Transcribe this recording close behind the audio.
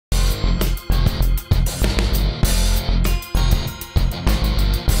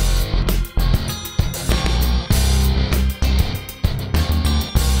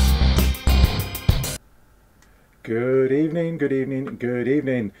Good evening, good evening, good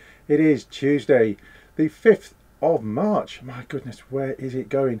evening. It is Tuesday, the 5th of March. My goodness, where is it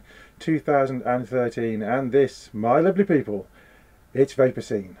going? 2013, and this, my lovely people, it's Vapour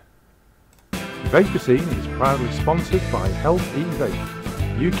Scene. Vapour Scene is proudly sponsored by Health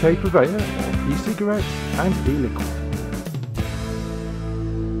E-Vape, UK purveyor of e-cigarettes and e-liquid.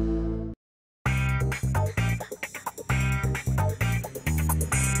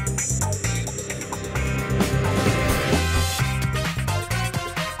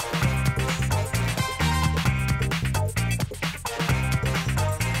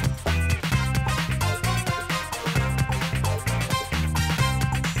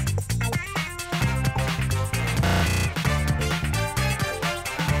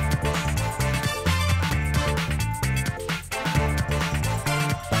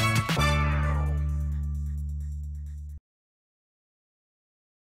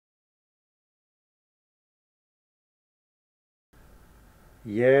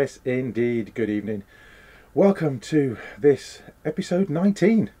 Yes, indeed. Good evening. Welcome to this episode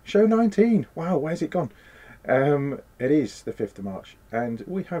 19, show 19. Wow, where's it gone? It is the 5th of March, and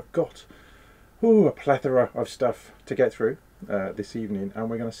we have got a plethora of stuff to get through this evening, and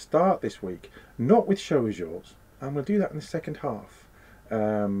we're going to start this week not with show as yours, and we'll do that in the second half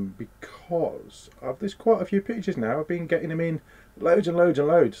because there's quite a few pictures now. I've been getting them in loads and loads and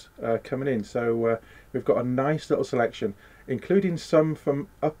loads coming in, so we've got a nice little selection, including some from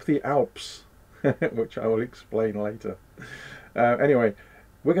up the Alps, which I will explain later. Anyway,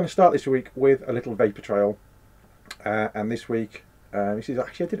 we're going to start this week with a little Vapour Trail, and this week, this is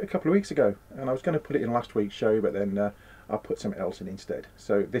actually, I did it a couple of weeks ago, and I was going to put it in last week's show, but then I'll put something else in instead.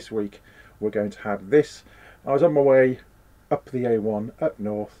 So this week we're going to have this. I was on my way up the A1 up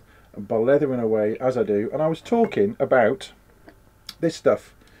north, and blethering away as I do, and I was talking about this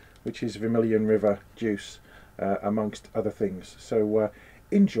stuff, which is Vermillion River Juice, amongst other things. So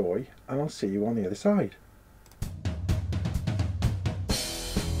enjoy, and I'll see you on the other side.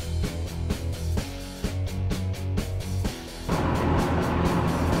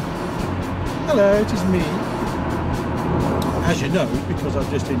 Hello, it is me. As you know, because I've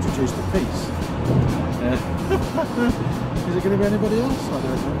just introduced the piece. Is it going to be anybody else? I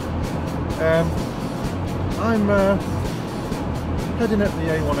don't know. I'm heading up the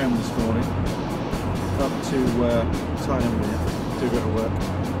A1M this morning, up to Tynemere, do a bit of work,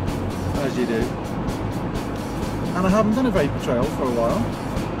 as you do. And I haven't done a Vapour Trail for a while,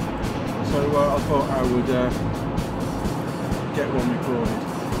 so I thought I would get one recorded.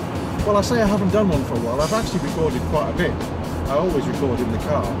 Well, I say I haven't done one for a while. I've actually recorded quite a bit. I always record in the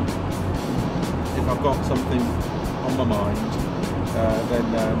car. If I've got something on my mind, then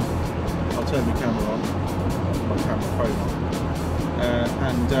I'll turn my camera on, my camera phone on,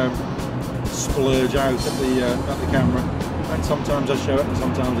 and splurge out at the camera. And sometimes I show it, and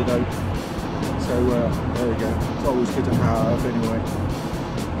sometimes I don't. So there we go. It's always good to have anyway.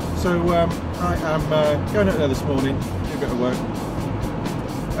 So I am going out there this morning, do a bit of work,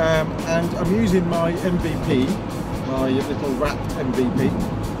 and I'm using my MVP, my little wrapped MVP,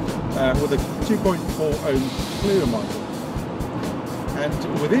 with a 2.4 ohm clearomizer.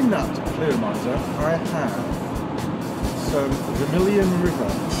 And within that clearomizer I have some Vermillion River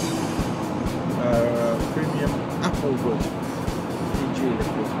premium applewood PG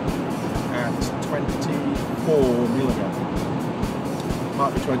liquid at 24 milligram.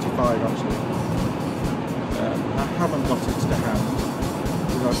 Might be 25 actually. I haven't got it to hand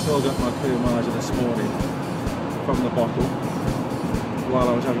because I filled up my clearomizer this morning from the bottle while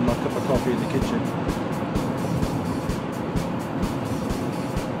I was having my cup of coffee in the kitchen.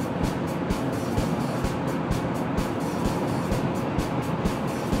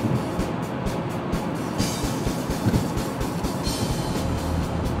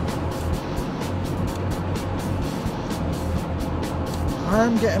 I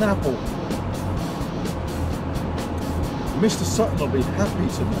am getting apple. Mr. Sutton will be happy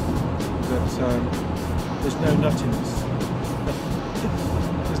to know that there's no nuttiness.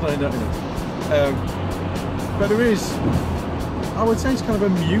 There's no nuttiness. But there is, I would say it's kind of a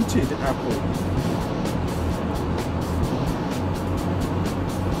muted apple.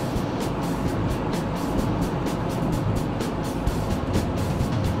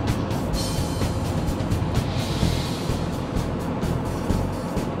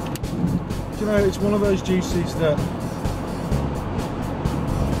 You know, it's one of those juices that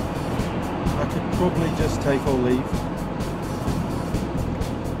I could probably just take or leave.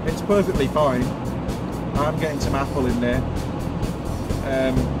 It's perfectly fine. I'm getting some apple in there.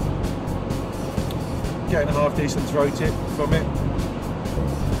 Getting a half decent throw tip from it.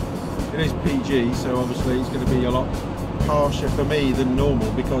 It is PG, so obviously it's going to be a lot harsher for me than normal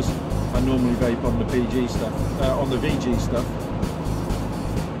because I normally vape on the PG stuff, on the VG stuff.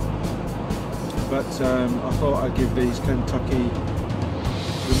 But I thought I'd give these Kentucky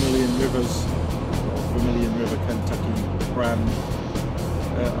Vermillion River Kentucky brand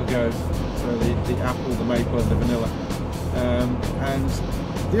a go. So the apple, the maple and the vanilla. And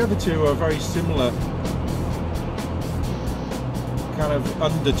the other two are very similar kind of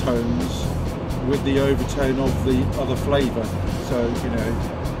undertones with the overtone of the other flavour. So, you know,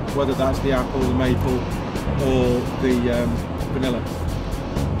 whether that's the apple, the maple or the vanilla.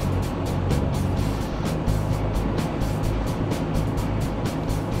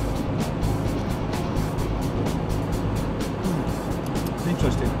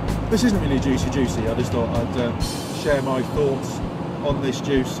 Interesting. This isn't really juicy, I just thought I'd share my thoughts on this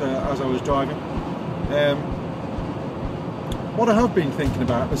juice as I was driving. What I have been thinking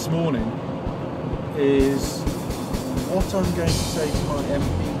about this morning is what I'm going to say to my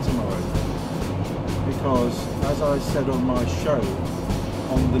MP tomorrow, because as I said on my show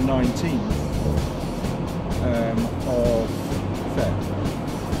on the 19th of Feb,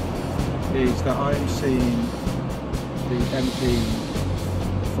 is that I'm seeing the MP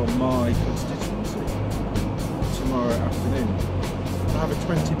from my constituency tomorrow afternoon. I have a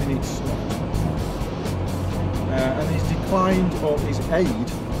 20-minute slot, and he's declined, or his aide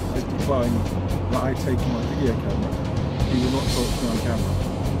has declined that I take my video camera. He will not talk to me on camera,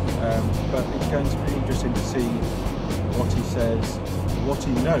 but it's going to be interesting to see what he says, what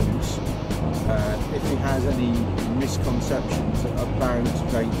he knows, if he has any misconceptions about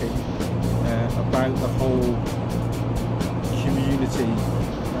vaping, about the whole community,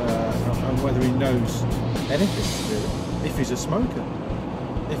 and whether he knows anything to do, if he's a smoker,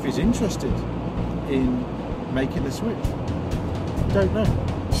 if he's interested in making the switch. Don't know.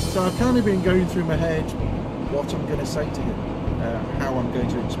 So I've kind of been going through my head what I'm going to say to him, how I'm going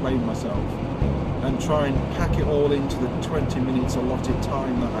to explain myself, and try and pack it all into the 20 minutes allotted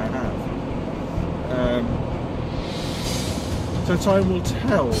time that I have. So time will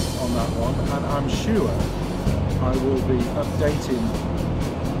tell on that one, and I'm sure I will be updating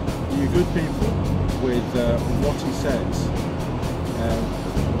you good people with what he says,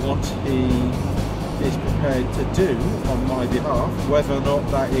 what he is prepared to do on my behalf, whether or not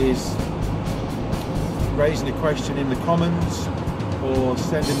that is raising a question in the Commons or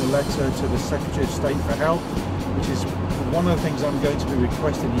sending a letter to the Secretary of State for help, which is one of the things I'm going to be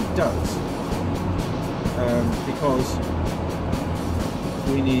requesting he does, because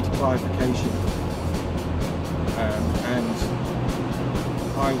we need clarification, and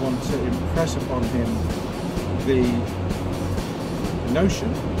I want to impress upon him the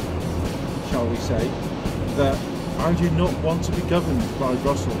notion, shall we say, that I do not want to be governed by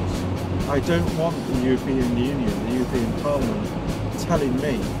Brussels. I don't want the European Union, the European Parliament, telling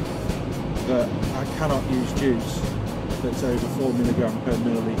me that I cannot use juice that's over 4 mg per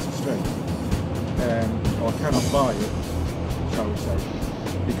milliliter strength, or I cannot buy it, shall we say,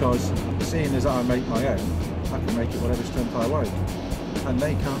 because seeing as I make my own, I can make it whatever strength I like, and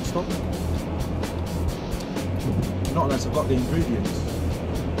they can't stop me. Not unless I've got the ingredients.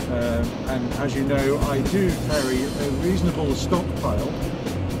 And as you know, I do carry a reasonable stockpile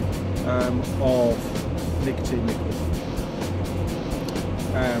of nicotine liquid.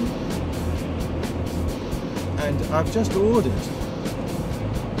 And I've just ordered, I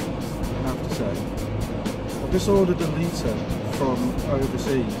have to say, I've just ordered a litre from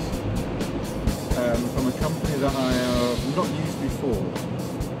overseas, from a company that I have not used before,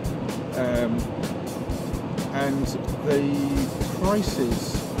 and the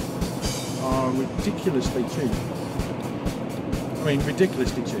prices are ridiculously cheap. I mean,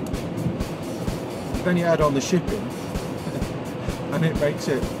 ridiculously cheap. Then you add on the shipping, and it makes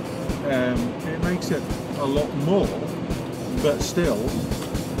it a lot more, but still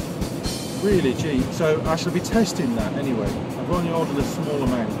really cheap. So I shall be testing that anyway. I've only ordered a small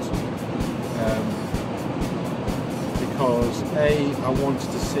amount, because A, I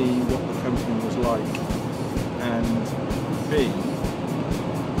wanted to see what the company was like, and B,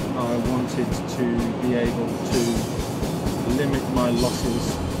 I wanted to be able to limit my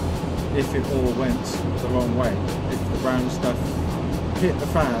losses if it all went the wrong way, if the brown stuff hit the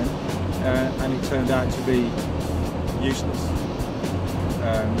fan and it turned out to be useless.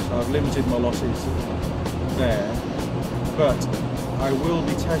 So I've limited my losses there, but I will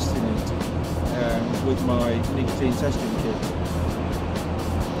be testing it with my nicotine testing kit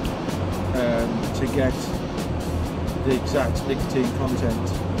to get the exact nicotine content.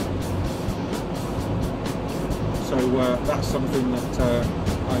 So that's something that I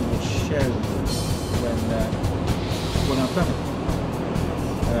will share with you when I've done it.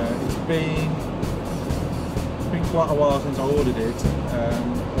 It's been quite a while since I ordered it,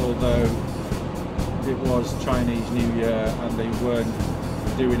 although it was Chinese New Year and they weren't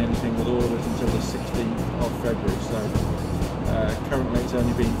doing anything with orders until the 16th of February, so currently it's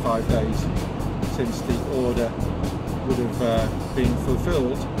only been 5 days since the order would have been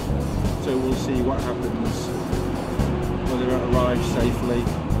fulfilled, so we'll see what happens, whether it arrives safely,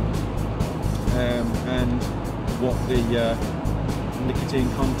 and what the nicotine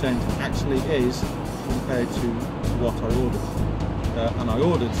content actually is compared to what I ordered. And I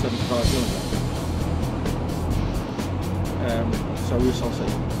ordered 75 milligrams. So we shall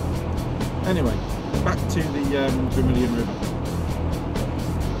see. Anyway, back to the Vermillion River.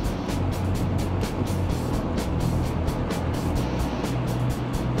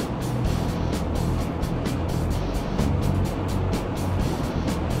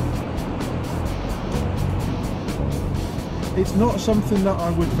 It's not something that I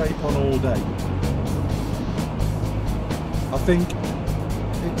would vape on all day. I think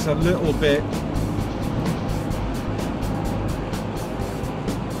it's a little bit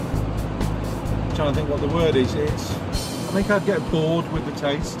I'm trying to think what the word is. I think I'd get bored with the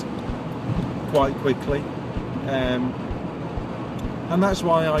taste quite quickly, and that's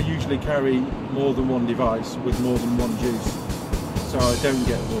why I usually carry more than one device with more than one juice, so I don't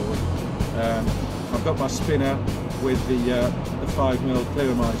get bored. I've got my spinner with the 5mm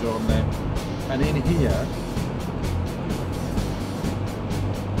clearomizer on there, and in here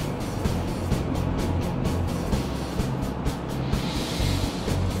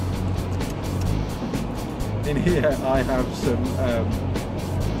I have some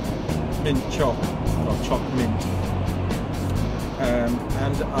mint choc, or choc mint,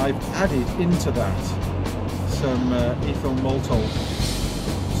 and I've added into that some ethyl maltol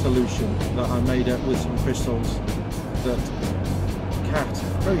solution that I made up with some crystals that Kat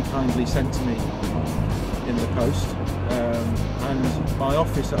very kindly sent to me in the post, and my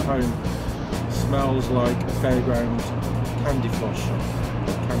office at home smells like a fairground candy floss shop,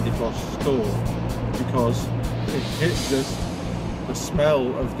 or candy floss store, because the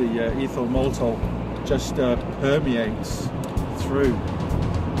smell of the ethyl maltol just permeates through,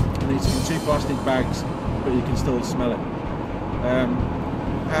 and it's in 2 plastic bags, but you can still smell it.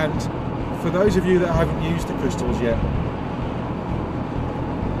 And for those of you that haven't used the crystals yet,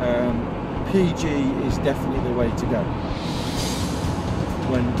 PG is definitely the way to go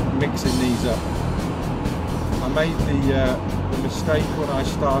when mixing these up. I made the mistake when I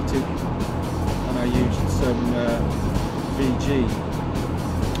started, and I used some VG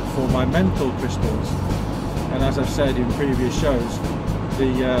for my menthol crystals, and as I've said in previous shows,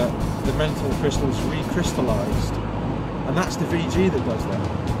 the menthol crystals recrystallized, and that's the VG that does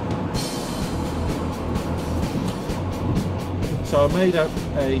that. So I made up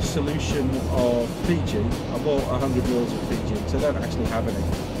a solution of PG. I bought 100 mils of PG, so I don't actually have any.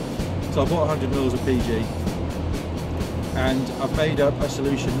 So I bought 100 mils of PG, and I've made up a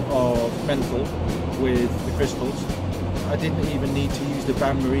solution of menthol with the crystals. I didn't even need to use the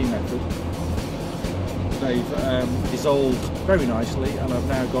bain-marie method. They've dissolved very nicely, and I've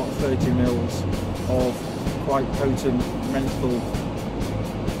now got 30 mils of quite potent menthol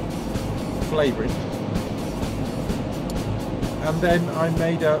flavouring. And then I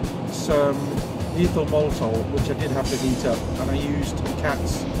made up some ethyl maltol, which I did have to heat up, and I used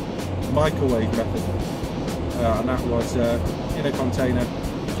Kat's microwave method, and that was in a container,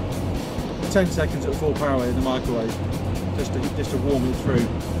 10 seconds at full power in the microwave, just to warm it through,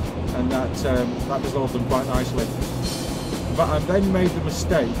 and that dissolved them quite nicely. But I then made the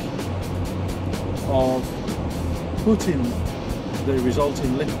mistake of putting the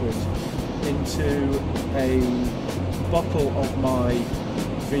resulting liquid into a bottle of my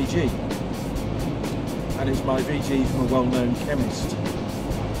VG, and it's my VG from a well-known chemist,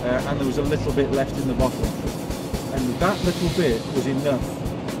 and there was a little bit left in the bottle, and that little bit was enough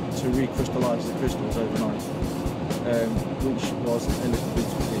to recrystallize the crystals overnight, which was a little bit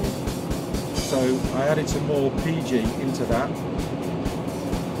weird. So I added some more PG into that,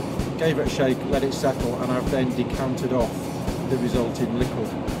 gave it a shake, let it settle, and I've then decanted off the resulting liquid.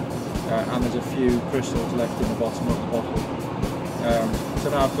 And there's a few crystals left in the bottom of the bottle. So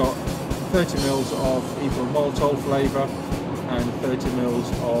now I've got 30 mils of ethyl maltol flavour and 30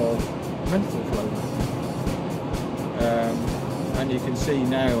 mils of menthol flavour. And you can see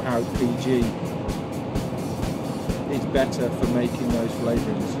now how PG is better for making those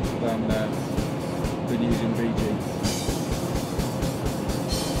flavourings than using VG.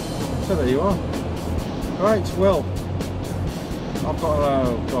 So there you are. Right, well, I've got,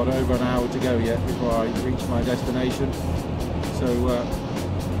 oh God, over an hour to go yet before I reach my destination. So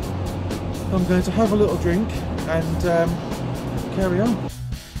I'm going to have a little drink and carry on.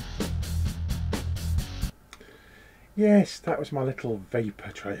 Yes, that was my little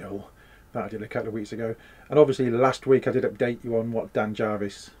Vapour Trail that I did a couple of weeks ago. And obviously last week I did update you on what Dan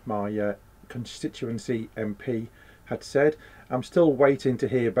Jarvis, my constituency MP, had said. I'm still waiting to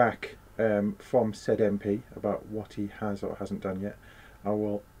hear back from said MP about what he has or hasn't done yet. I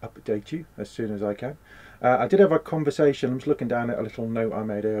will update you as soon as I can. I did have a conversation, I'm just looking down at a little note I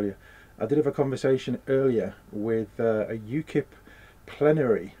made earlier. I did have a conversation earlier with a UKIP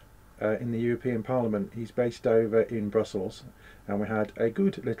plenary in the European Parliament. He's based over in Brussels, and we had a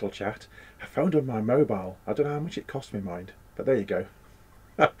good little chat. I found on my mobile, I don't know how much it cost me, mind, but there you go.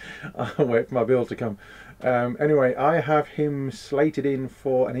 I'll wait for my bill to come. Anyway, I have him slated in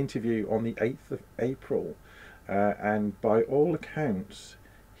for an interview on the 8th of April, and by all accounts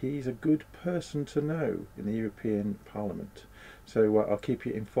he's a good person to know in the European Parliament, so I'll keep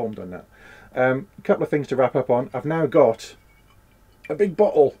you informed on that. A couple of things to wrap up on. I've now got a big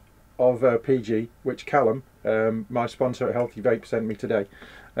bottle of PG, which Callum, my sponsor at Healthy Vape, sent me today.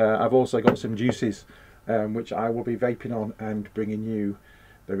 I've also got some juices which I will be vaping on and bringing you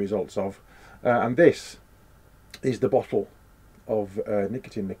the results of, and this is the bottle of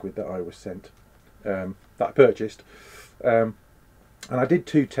nicotine liquid that I was sent, that I purchased, and I did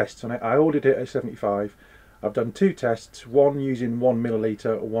 2 tests on it. I ordered it at 75. I've done 2 tests, one using 1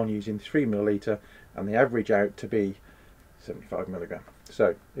 milliliter, one using 3 milliliter, and they average out to be 75 milligram.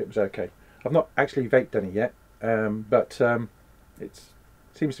 So it was okay. I've not actually vaped any yet, but it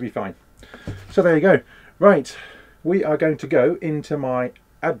seems to be fine. So there you go. Right, we are going to go into my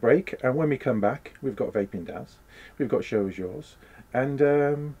ad break, and when we come back, we've got VapingDaz, we've got Show As Yours,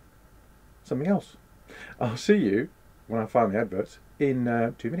 and something else. I'll see you when I find the adverts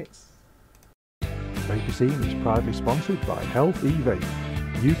in 2 minutes. Vapour Scene is proudly sponsored by Health E-Vape,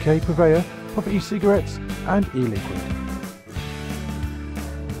 UK purveyor of e-cigarettes and e-liquid.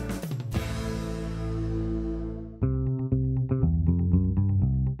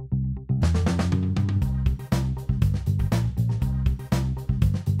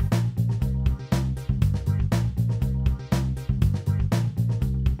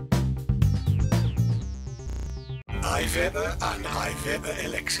 iVapour and iVapour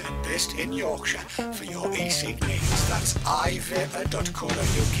Elixir, based in Yorkshire, for your e-cig needs. That's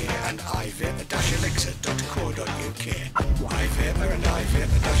iVapour.co.uk and iVapour-elixir.co.uk. iVapour and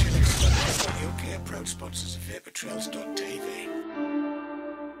iVapour-elixir.co.uk, proud sponsors of VaporTrails.tv.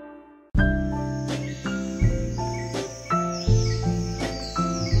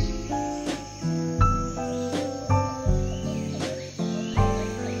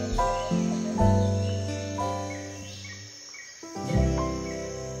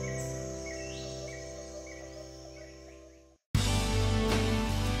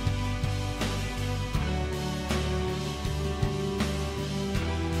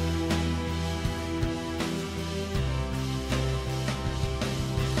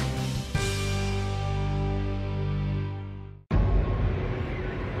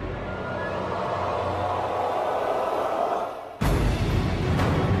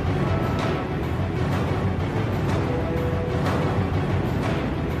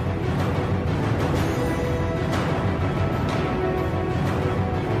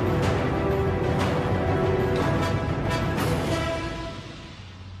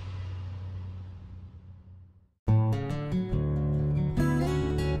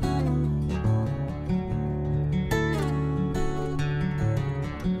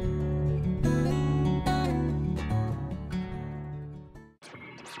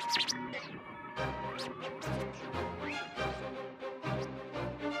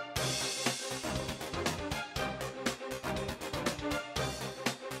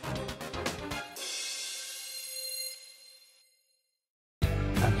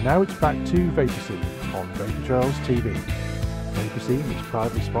 Now it's back to Vapour Scene on Vapour Trails TV. Vapour Scene is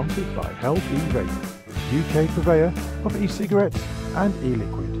proudly sponsored by Health E-Vape, UK purveyor of e-cigarettes and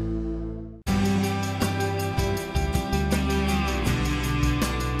e-liquid.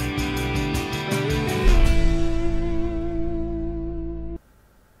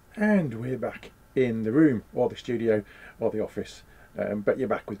 And we're back in the room, or the studio, or the office, but you're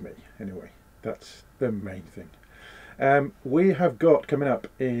back with me anyway. That's the main thing. We have got coming up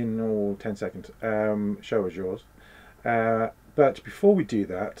in 10 seconds, Show As Yours, but before we do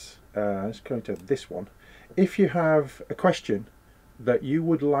that, let's go into this one. If you have a question that you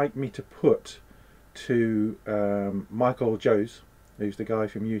would like me to put to Michael Joes, who's the guy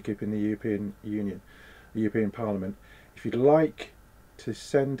from UKIP in the European Union, the European Parliament, If you'd like to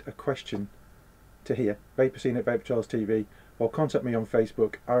send a question to here, Vaporscene at Vapour Trails TV, or contact me on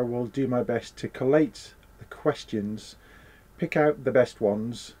Facebook, I will do my best to collate the questions, pick out the best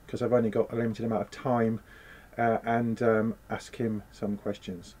ones, because I've only got a limited amount of time, and ask him some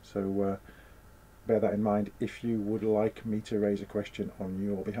questions. So bear that in mind if you would like me to raise a question on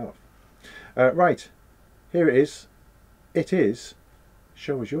your behalf. Right, here it is. It is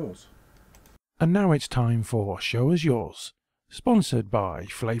Show Us Yours. And now it's time for Show Us Yours, sponsored by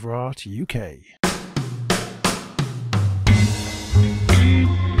Flavour Art UK.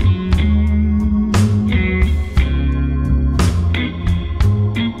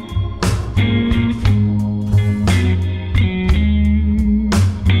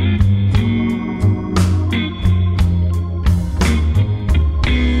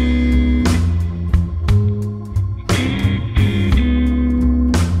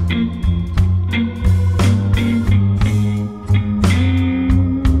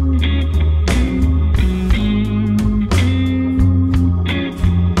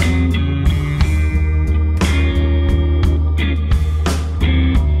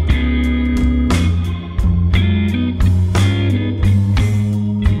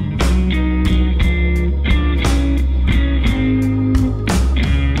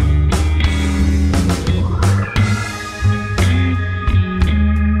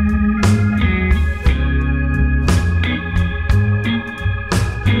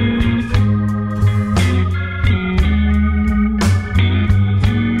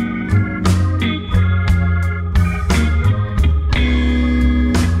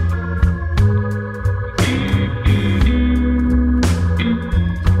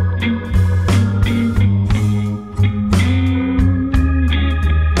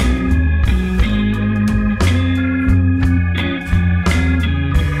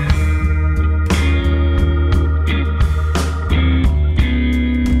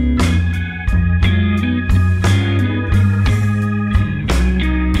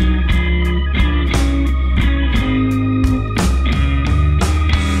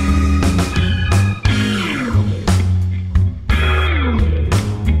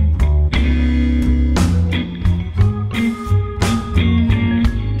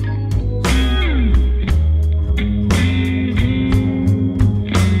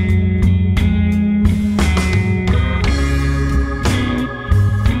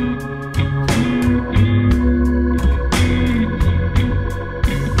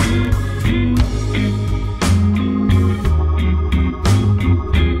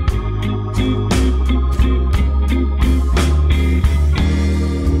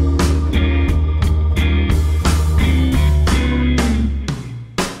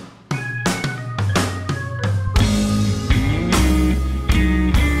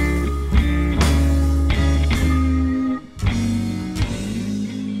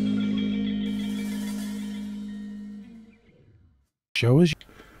 Show Us.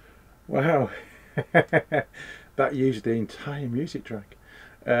 Wow, that used the entire music track.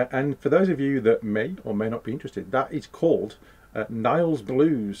 And for those of you that may or may not be interested, that is called Niles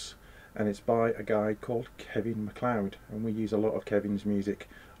Blues, and it's by a guy called Kevin MacLeod, and we use a lot of Kevin's music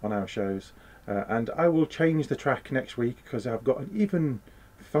on our shows. And I will change the track next week because I've got an even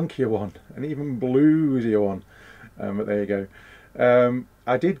funkier one, an even bluesier one. But there you go.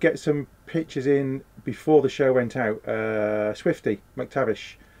 I did get some pictures in before the show went out. Swifty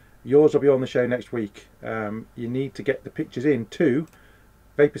McTavish, yours will be on the show next week. You need to get the pictures in to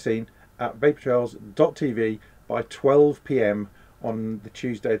Vaporscene at vaportrails.tv by 12 PM on the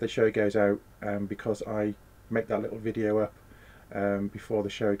Tuesday the show goes out, because I make that little video up before the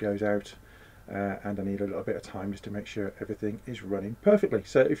show goes out, and I need a little bit of time just to make sure everything is running perfectly.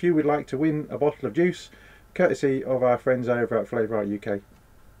 So if you would like to win a bottle of juice courtesy of our friends over at Flavour Art UK,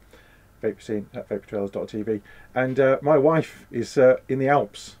 Vaporscene at vaportrails.tv. And my wife is in the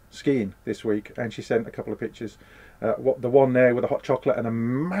Alps skiing this week, and she sent a couple of pictures. The one there with a hot chocolate and a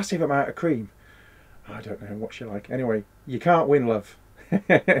massive amount of cream. I don't know what she like. Anyway, you can't win, love.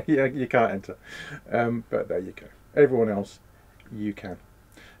 Yeah, you can't enter. But there you go. Everyone else, you can.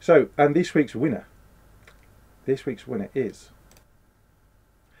 So, and this week's winner is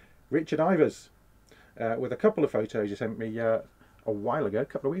Richard Ivers, with a couple of photos he sent me a while ago, a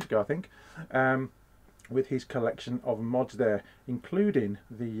couple of weeks ago I think, with his collection of mods there, including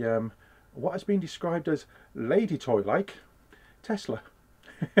the what has been described as lady toy-like Tesla.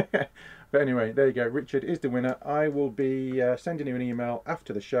 But anyway, there you go. Richard is the winner. I will be sending you an email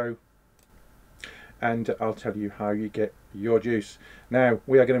after the show, and I'll tell you how you get your juice. Now,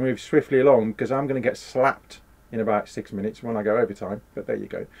 we are going to move swiftly along because I'm going to get slapped in about 6 minutes when I go overtime, but there you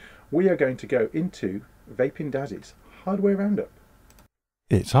go. We are going to go into VapingDaz's Hardware Roundup.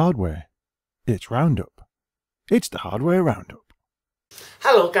 It's hardware. It's Roundup. It's the Hardware Roundup.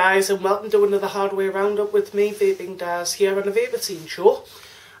 Hello guys, and welcome to another Hardware Roundup with me, VapingDaz, here on the Vaper Scene Show.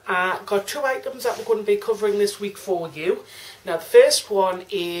 Got two items that we're going to be covering this week for you. Now the first one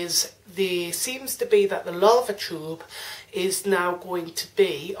is, there seems to be that the lava tube is now going to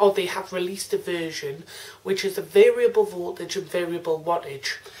be, or they have released a version, which is a variable voltage and variable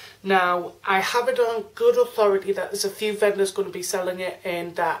wattage. Now, I have it on good authority that there's a few vendors going to be selling it,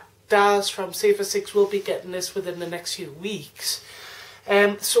 and that Daz from Safer6 will be getting this within the next few weeks.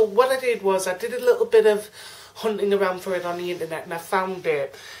 So what I did was, I did a little bit of hunting around for it on the internet, and I found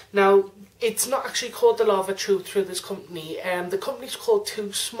it. Now, it's not actually called the lava tube through this company. The company's called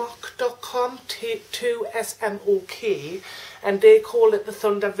 2smok.com, 2SMOK, and they call it the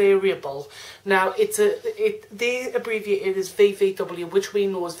Thunder Variable. Now, they abbreviate it as VVW, which we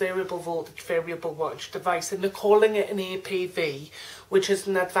know as Variable Voltage, Variable Wattage Device, and they're calling it an APV, which is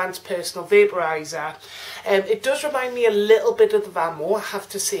an Advanced Personal Vaporizer. It does remind me a little bit of the Vapour, I have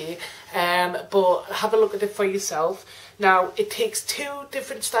to say, but have a look at it for yourself. Now, it takes two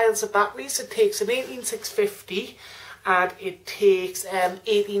different styles of batteries. It takes an 18650 and it takes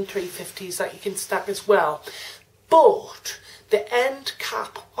 18350s that you can stack as well. But the end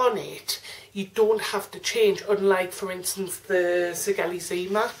cap on it, you don't have to change, unlike, for instance, the Sigelli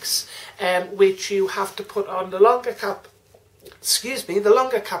Z-Max, which you have to put on the longer cap, the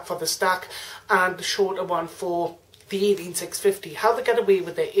longer cap for the stack and the shorter one for the 18650. How they get away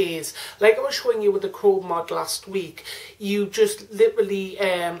with it is, like I was showing you with the Chrome mod last week, you just literally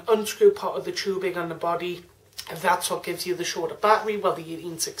unscrew part of the tubing on the body, and that's what gives you the shorter battery, well, the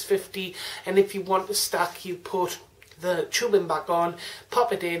 18650, and if you want to stack, you put the tubing back on,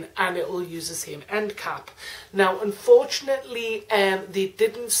 pop it in, and it will use the same end cap. Now, unfortunately, they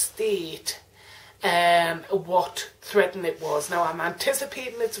didn't state what threading it was. Now, I'm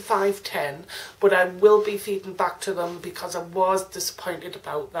anticipating it's a 510, but I will be feeding back to them because I was disappointed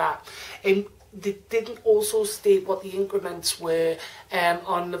about that. And they didn't also state what the increments were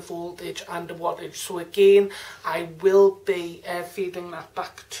on the voltage and the wattage. So again, I will be feeding that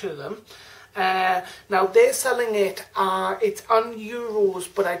back to them. Now they're selling it, it's on euros,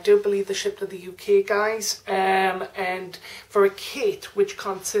 but I do believe they ship to the UK, guys, and for a kit which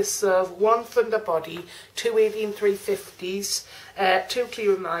consists of one thunder body, two 18350s, two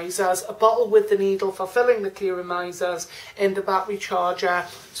clearomisers, a bottle with the needle for filling the clearomisers, and a battery charger.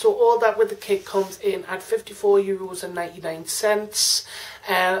 So all that with the kit comes in at €54.99,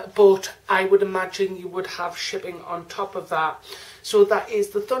 but I would imagine you would have shipping on top of that. So that is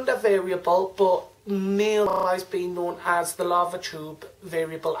the Thunder Variable, but may otherwise be known as the Lava Tube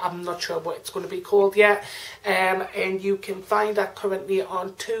Variable. I'm not sure what it's going to be called yet. And you can find that currently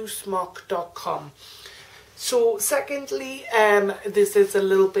on 2smok.com. So secondly, this is a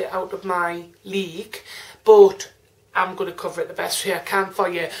little bit out of my league, but I'm going to cover it the best way I can for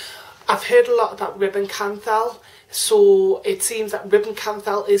you. I've heard a lot about ribbon canthal, so it seems that ribbon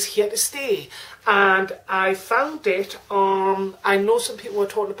canthal is here to stay. And I found it on, I know some people were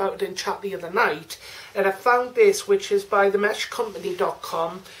talking about it in chat the other night, and I found this, which is by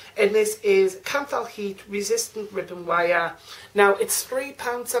themeshcompany.com, and this is canthal heat resistant ribbon wire. Now it's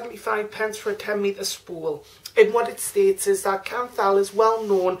 £3.75 for a 10-metre spool, and what it states is that canthal is well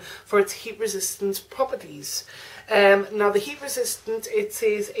known for its heat resistance properties. Now the heat resistant, it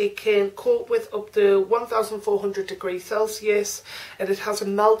says it can cope with up to 1400 degrees Celsius, and it has a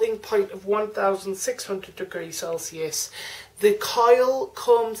melting point of 1600 degrees Celsius. The coil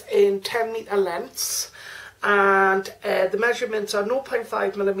comes in 10-metre lengths, and the measurements are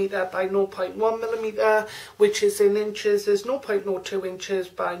 0.5mm by 0.1mm, which is in inches. There's 0.02 inches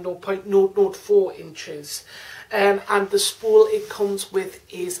by 0.004 inches. And the spool it comes with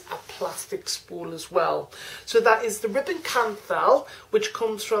is a plastic spool as well. So that is the ribbon canthal, which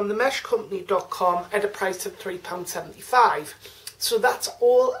comes from themeshcompany.com at a price of £3.75. So that's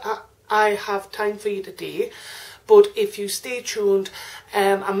all I have time for you today. But if you stay tuned,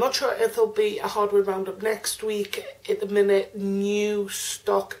 I'm not sure if there'll be a hardware roundup next week. At the minute, new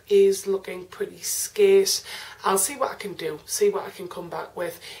stock is looking pretty scarce. I'll see what I can do, see what I can come back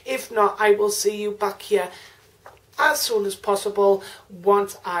with. If not, I will see you back here as soon as possible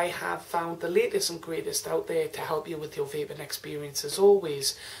once I have found the latest and greatest out there to help you with your vaping experience as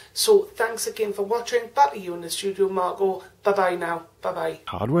always. So thanks again for watching. Back to you in the studio, Marco. Bye bye now. Bye bye.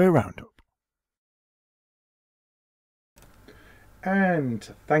 Hardware Roundup. And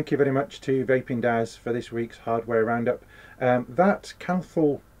thank you very much to VapingDaz for this week's Hardware Roundup. That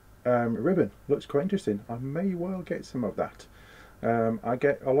canthal ribbon looks quite interesting. I may well get some of that. I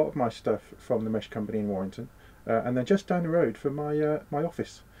get a lot of my stuff from the Mesh Company in Warrington. and then just down the road from my my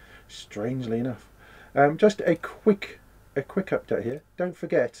office, strangely enough. Just a quick update here. Don't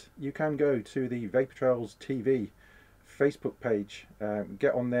forget, you can go to the Vapour Trails TV Facebook page,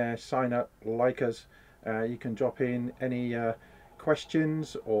 get on there, sign up, like us. You can drop in any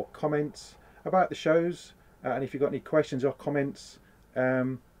questions or comments about the shows, and if you've got any questions or comments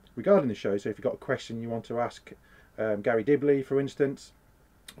regarding the show, so if you've got a question you want to ask Gary Dibley, for instance,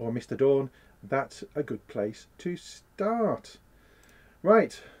 or Mr. Dawn, that's a good place to start.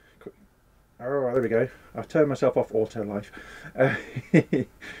 Right. Oh, there we go. I've turned myself off auto life.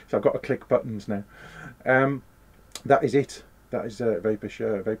 So I've got to click buttons now. That is it. That is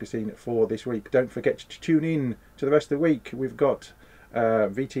Vapour Scene for this week. Don't forget to tune in to the rest of the week. We've got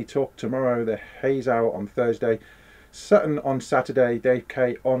VT Talk tomorrow, the Haze Hour on Thursday, Sutton on Saturday, Dave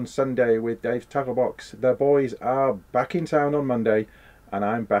K on Sunday with Dave's Tackle Box. The boys are back in town on Monday, and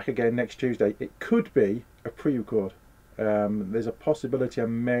I'm back again next Tuesday. It could be a pre-record. There's a possibility I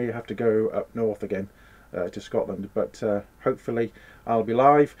may have to go up north again to Scotland, but hopefully I'll be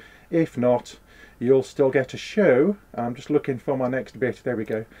live. If not, you'll still get a show. I'm just looking for my next bit. There we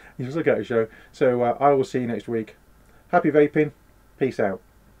go. You'll still get a show. So I will see you next week. Happy vaping. Peace out.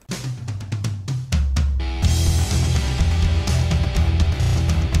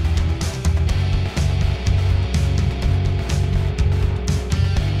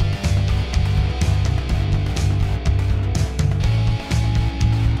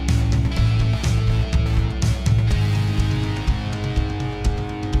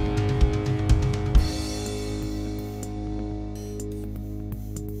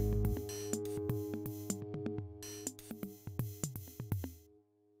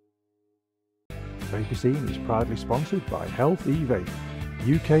 Vapour Scene is proudly sponsored by Health E-Vape,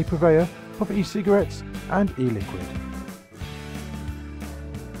 UK purveyor of e-cigarettes and e-liquid.